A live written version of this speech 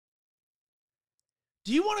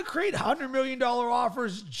Do you want to create $100 million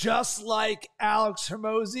offers just like Alex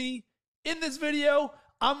Hormozi? In this video,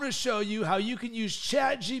 I'm going to show you how you can use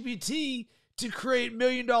ChatGPT to create $1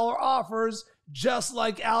 million offers just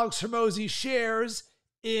like Alex Hormozi shares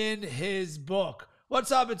in his book.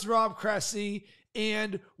 What's up? It's Rob Cressy.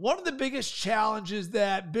 And one of the biggest challenges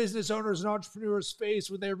that business owners and entrepreneurs face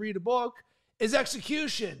when they read a book is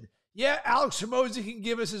execution. Yeah, Alex Hormozi can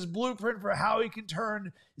give us his blueprint for how he can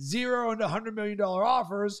turn zero into $100 million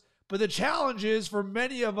offers. But the challenge is, for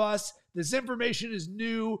many of us, this information is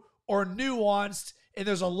new or nuanced, and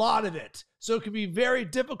there's a lot of it. So it can be very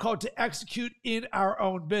difficult to execute in our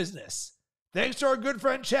own business. Thanks to our good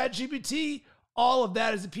friend ChatGPT, all of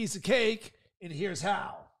that is a piece of cake, and here's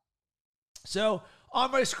how. So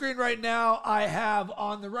on my screen right now, I have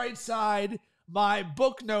on the right side my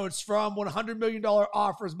book notes from $100 Million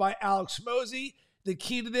Offers by Alex Hormozi. The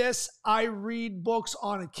key to this, I read books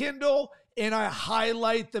on a Kindle and I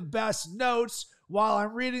highlight the best notes while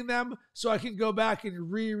I'm reading them so I can go back and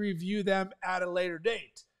re-review them at a later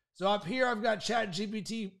date. So up here, I've got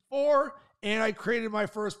ChatGPT 4 and I created my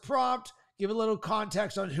first prompt, give a little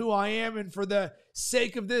context on who I am. And for the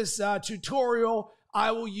sake of this tutorial,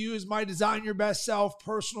 I will use my Design Your Best Self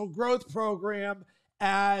personal growth program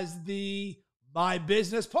as my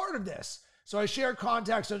business part of this. So I share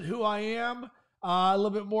context on who I am, a little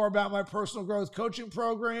bit more about my personal growth coaching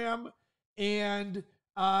program, and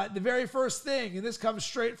the very first thing, and this comes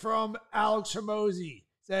straight from Alex Hormozi,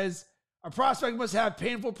 says, "Our prospect must have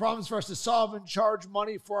painful problems for us to solve and charge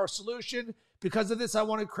money for our solution. Because of this, I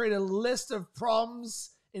want to create a list of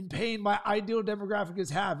problems and pain my ideal demographic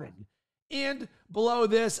is having." And below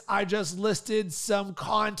this, I just listed some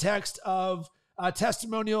context of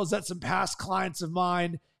testimonials that some past clients of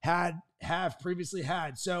mine have previously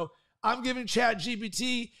had. So I'm giving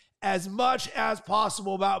ChatGPT as much as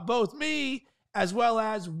possible about both me as well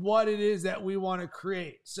as what it is that we want to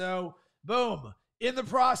create. So boom, in the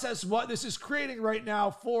process, what this is creating right now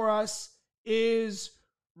for us is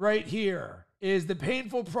right here, is the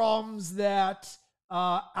painful problems that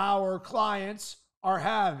our clients are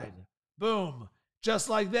having. Boom, just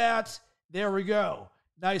like that. There we go.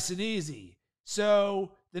 Nice and easy.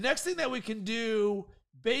 So the next thing that we can do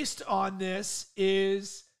based on this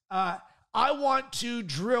is I want to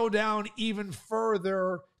drill down even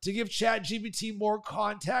further to give ChatGPT more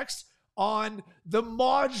context on the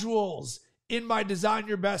modules in my Design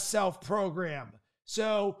Your Best Self program.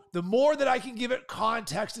 So the more that I can give it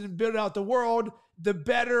context and build out the world, the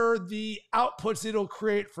better the outputs it'll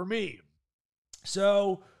create for me.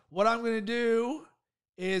 So what I'm going to do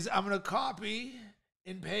is I'm going to copy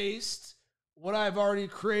and paste what I've already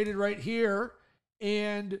created right here.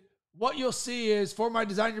 And what you'll see is for my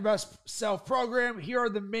Design Your Best Self program, here are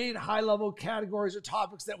the main high-level categories or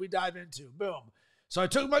topics that we dive into. Boom. So I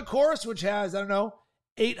took my course, which has,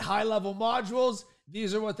 8 high-level modules.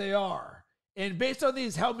 These are what they are. And based on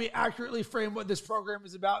these, help me accurately frame what this program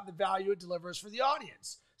is about and the value it delivers for the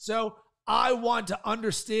audience. So I want to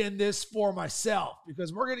understand this for myself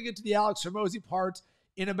because we're going to get to the Alex Hormozi part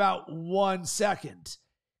in about 1 second.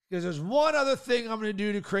 Because there's one other thing I'm going to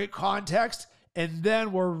do to create context, and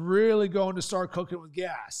then we're really going to start cooking with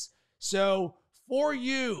gas. So for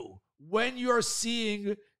you, when you're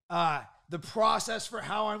seeing the process for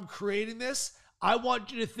how I'm creating this, I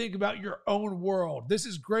want you to think about your own world. This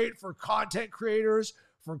is great for content creators,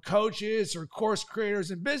 for coaches, or course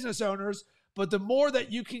creators and business owners, but the more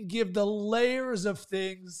that you can give the layers of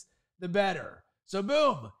things, the better. So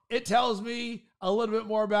boom, it tells me a little bit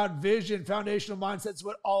more about vision, foundational mindsets,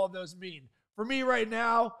 what all of those mean. For me right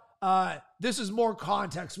now, this is more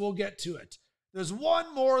context. We'll get to it. There's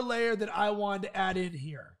one more layer that I wanted to add in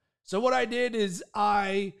here. So what I did is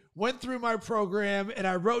I went through my program and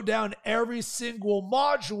I wrote down every single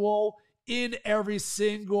module in every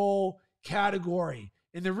single category.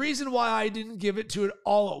 And the reason why I didn't give it to it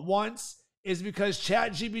all at once is because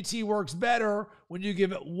ChatGPT works better when you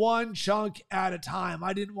give it one chunk at a time.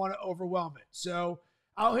 I didn't want to overwhelm it. So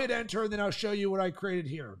I'll hit enter and then I'll show you what I created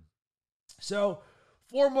here. So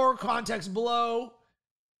for more context below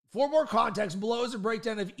is a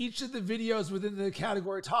breakdown of each of the videos within the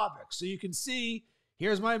category topics. So you can see,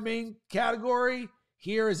 here's my main category.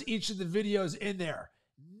 Here is each of the videos in there.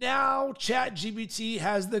 Now ChatGPT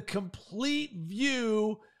has the complete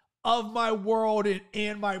view of my world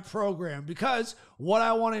and my program, because what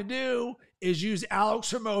I want to do is use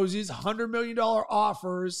Alex Hormozi's $100 million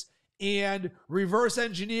offers and reverse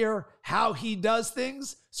engineer how he does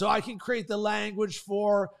things so I can create the language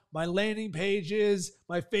for my landing pages,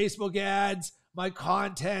 my Facebook ads, my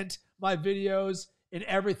content, my videos, and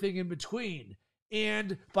everything in between.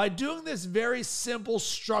 And by doing this very simple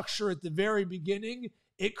structure at the very beginning,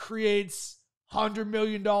 it creates $100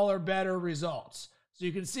 million better results. So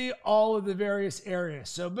you can see all of the various areas.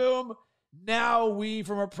 So boom, now we,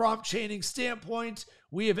 from a prompt chaining standpoint,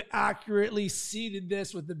 we have accurately seeded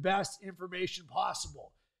this with the best information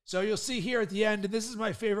possible. So you'll see here at the end, and this is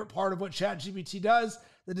my favorite part of what ChatGPT does,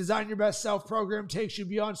 the Design Your Best Self program takes you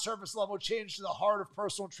beyond surface level change to the heart of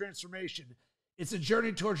personal transformation. It's a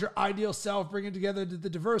journey towards your ideal self, bringing together the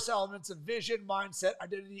diverse elements of vision, mindset,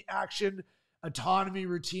 identity, action, autonomy,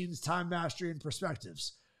 routines, time mastery, and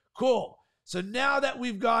perspectives. Cool. So now that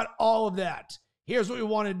we've got all of that, here's what we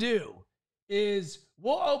want to do is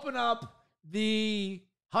we'll open up the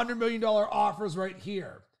 $100 million offers right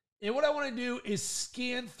here. And what I want to do is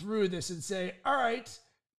scan through this and say, all right,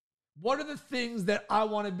 what are the things that I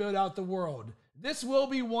want to build out the world? This will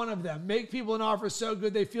be one of them. Make people an offer so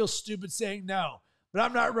good they feel stupid saying no. But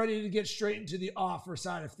I'm not ready to get straight into the offer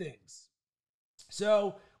side of things.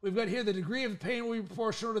 So we've got here the degree of pain will be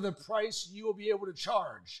proportional to the price you will be able to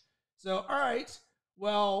charge. So, all right,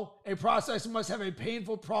 well, a process must have a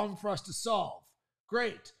painful problem for us to solve.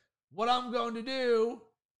 Great. What I'm going to do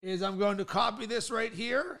is I'm going to copy this right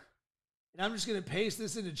here, and I'm just going to paste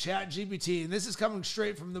this into ChatGPT. And this is coming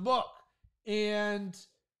straight from the book. And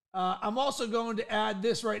I'm also going to add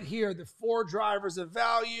this right here, the 4 drivers of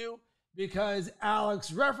value, because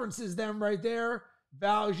Alex references them right there,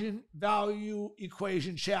 value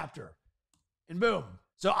equation chapter. And boom.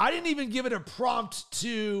 So I didn't even give it a prompt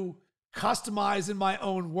to customize in my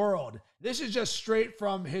own world. This is just straight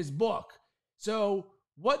from his book. So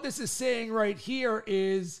what this is saying right here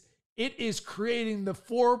is it is creating the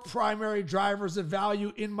 4 primary drivers of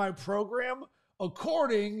value in my program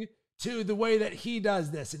according to the way that he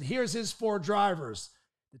does this. And here's his 4 drivers.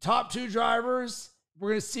 The top 2 drivers, we're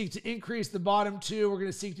going to seek to increase. The bottom 2, we're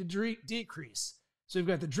going to seek to decrease. So we've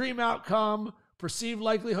got the dream outcome, perceived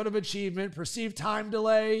likelihood of achievement, perceived time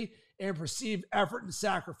delay, and perceived effort and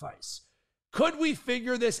sacrifice. Could we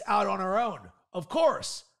figure this out on our own? Of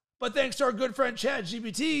course. But thanks to our good friend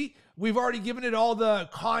ChatGPT, we've already given it all the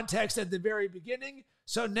context at the very beginning.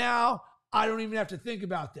 So now I don't even have to think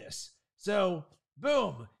about this. So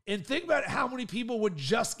boom. And think about how many people would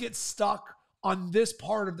just get stuck on this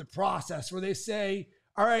part of the process where they say,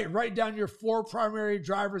 all right, write down your 4 primary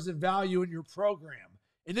drivers of value in your program.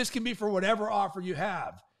 And this can be for whatever offer you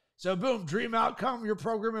have. So boom, dream outcome. Your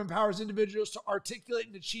program empowers individuals to articulate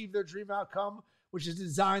and achieve their dream outcome, which is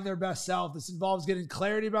design their best self. This involves getting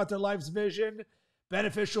clarity about their life's vision,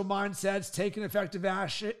 beneficial mindsets, taking effective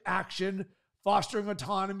action, fostering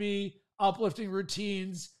autonomy, uplifting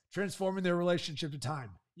routines, transforming their relationship to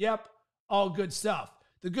time. Yep, all good stuff.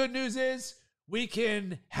 The good news is we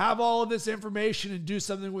can have all of this information and do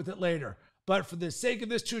something with it later. But for the sake of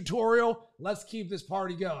this tutorial, let's keep this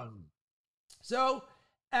party going. So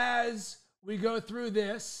as we go through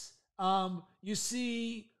this, you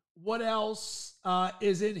see what else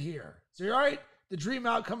is in here. So you're all right. The dream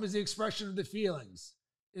outcome is the expression of the feelings.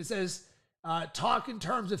 It says, talk in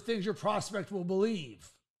terms of things your prospect will believe.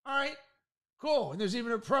 All right, cool. And there's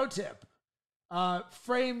even a pro tip.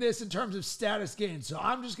 Frame this in terms of status gain. So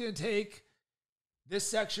I'm just going to take this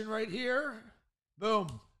section right here. Boom.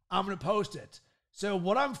 I'm going to post it. So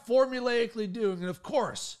what I'm formulaically doing, and of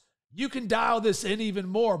course, you can dial this in even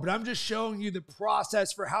more, but I'm just showing you the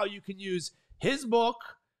process for how you can use his book,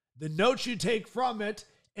 the notes you take from it,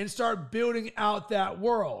 and start building out that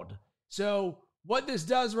world. So what this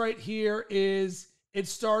does right here is it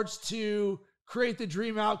starts to create the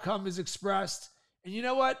dream outcome as expressed. And you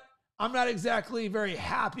know what? I'm not exactly very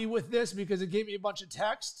happy with this because it gave me a bunch of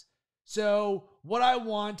text. So what I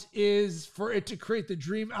want is for it to create the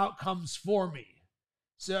dream outcomes for me.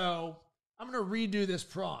 So I'm going to redo this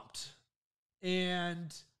prompt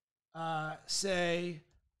and say,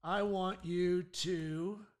 I want you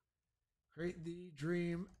to create the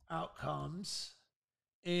dream outcomes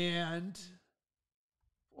and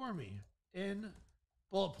for me in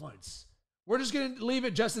bullet points. We're just going to leave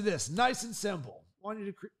it just at this. Nice and simple. I want you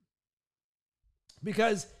to create,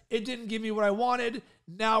 because it didn't give me what I wanted.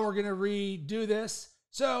 Now we're going to redo this.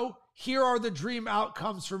 So here are the dream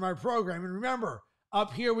outcomes for my program. And remember,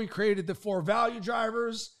 up here we created the 4 value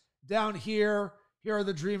drivers. Down here, here are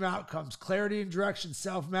the dream outcomes: clarity and direction,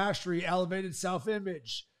 self-mastery, elevated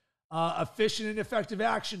self-image, efficient and effective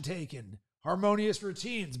action taken, harmonious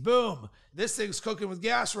routines. Boom. This thing's cooking with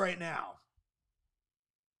gas right now.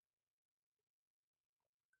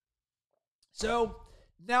 So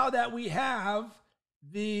now that we have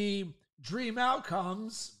the dream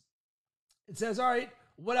outcomes, it says, all right,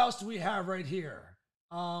 what else do we have right here?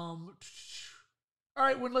 All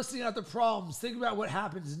right, when listing out the problems, think about what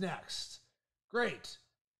happens next. Great.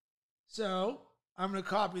 So I'm going to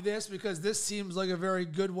copy this because this seems like a very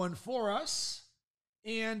good one for us.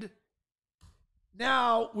 And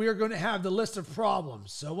now we are going to have the list of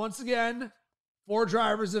problems. So once again, 4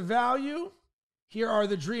 drivers of value. Here are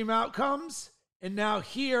the dream outcomes. And now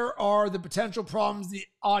here are the potential problems the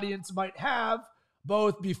audience might have,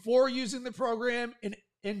 both before using the program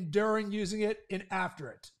and during using it and after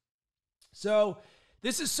it. So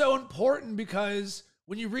this is so important because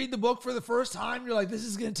when you read the book for the first time, you're like, this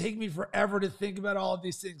is going to take me forever to think about all of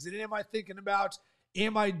these things. And am I thinking about,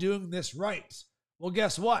 am I doing this right? Well,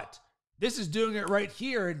 guess what? This is doing it right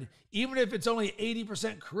here. And even if it's only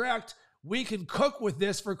 80% correct, we can cook with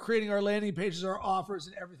this for creating our landing pages, our offers,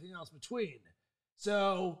 and everything else between.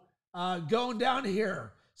 So going down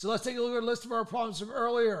here. So let's take a look at a list of our problems from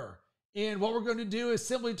earlier. And what we're going to do is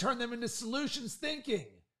simply turn them into solutions thinking.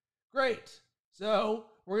 Great. So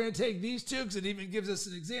we're going to take these 2 because it even gives us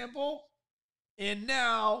an example. And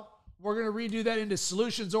now we're going to redo that into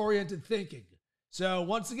solutions-oriented thinking. So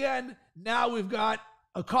once again, now we've got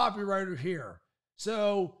a copywriter here.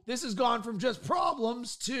 So this has gone from just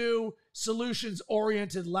problems to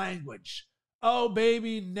solutions-oriented language. Oh,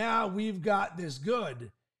 baby, now we've got this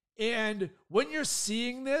good. And when you're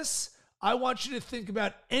seeing this, I want you to think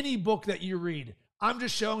about any book that you read. I'm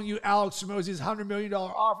just showing you Alex Hormozi's $100 million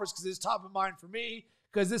offers because it's top of mind for me,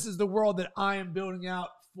 because this is the world that I am building out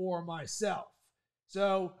for myself.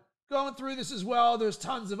 So going through this as well, there's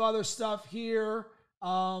tons of other stuff here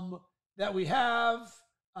that we have.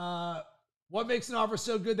 What makes an offer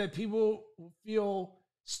so good that people feel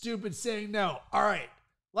stupid saying no? All right,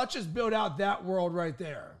 let's just build out that world right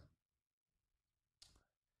there.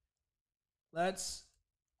 Let's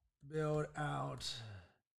build out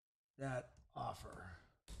that offer.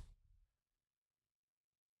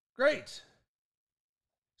 Great.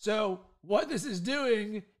 So what this is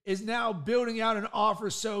doing is now building out an offer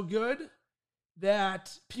so good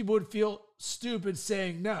that people would feel stupid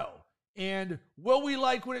saying no. And will we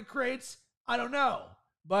like what it creates? I don't know.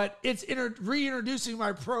 But it's reintroducing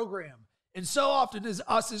my program. And so often as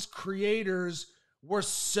us as creators, we're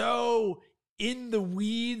so in the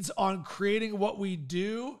weeds on creating what we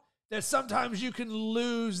do that sometimes you can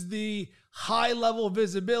lose the high level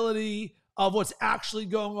visibility of what's actually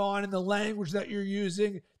going on in the language that you're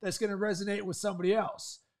using that's going to resonate with somebody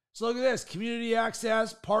else. So look at this: community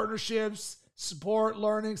access, partnerships, support,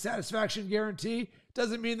 learning, satisfaction guarantee.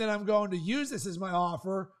 Doesn't mean that I'm going to use this as my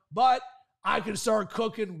offer, but I can start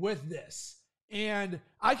cooking with this. And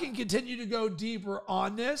I can continue to go deeper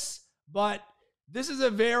on this, but this is a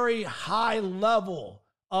very high level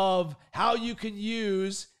of how you can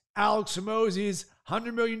use Alex Hormozi's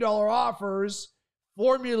 $100 million offers,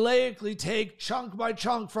 formulaically take chunk by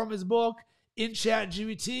chunk from his book in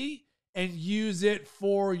ChatGPT and use it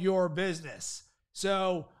for your business.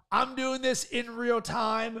 So I'm doing this in real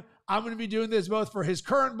time. I'm going to be doing this both for his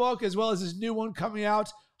current book as well as his new one coming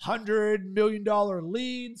out, $100 million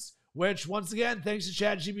Leads, which once again, thanks to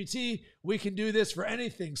ChatGPT, we can do this for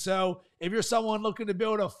anything. So if you're someone looking to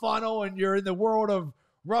build a funnel and you're in the world of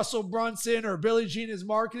Russell Brunson or Billie Jean's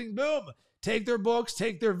marketing, boom, take their books,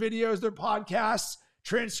 take their videos, their podcasts,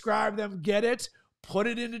 transcribe them, get it, put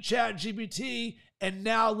it into ChatGPT, and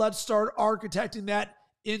now let's start architecting that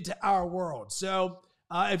into our world. So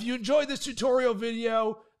if you enjoyed this tutorial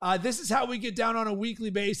video, this is how we get down on a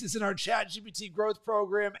weekly basis in our ChatGPT growth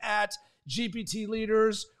program at GPT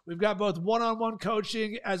Leaders. We've got both one-on-one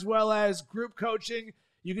coaching as well as group coaching.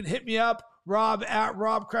 You can hit me up,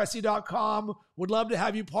 rob@robcressy.com. Would love to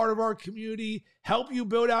have you part of our community, help you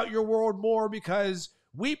build out your world more, because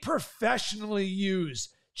we professionally use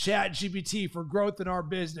ChatGPT for growth in our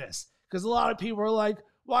business. Because a lot of people are like,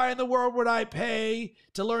 why in the world would I pay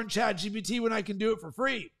to learn ChatGPT when I can do it for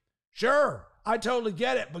free? Sure, I totally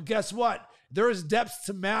get it. But guess what? There is depth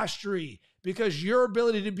to mastery, because your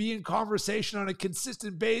ability to be in conversation on a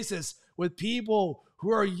consistent basis with people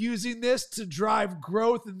who are using this to drive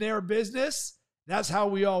growth in their business, that's how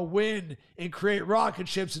we all win and create rocket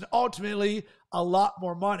ships and ultimately a lot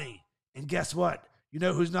more money. And guess what? You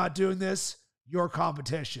know who's not doing this? Your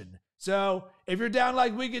competition. So if you're down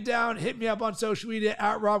like we get down, hit me up on social media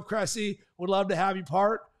at Rob Cressy. Would love to have you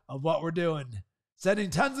part of what we're doing. Sending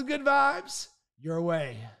tons of good vibes your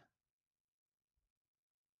way.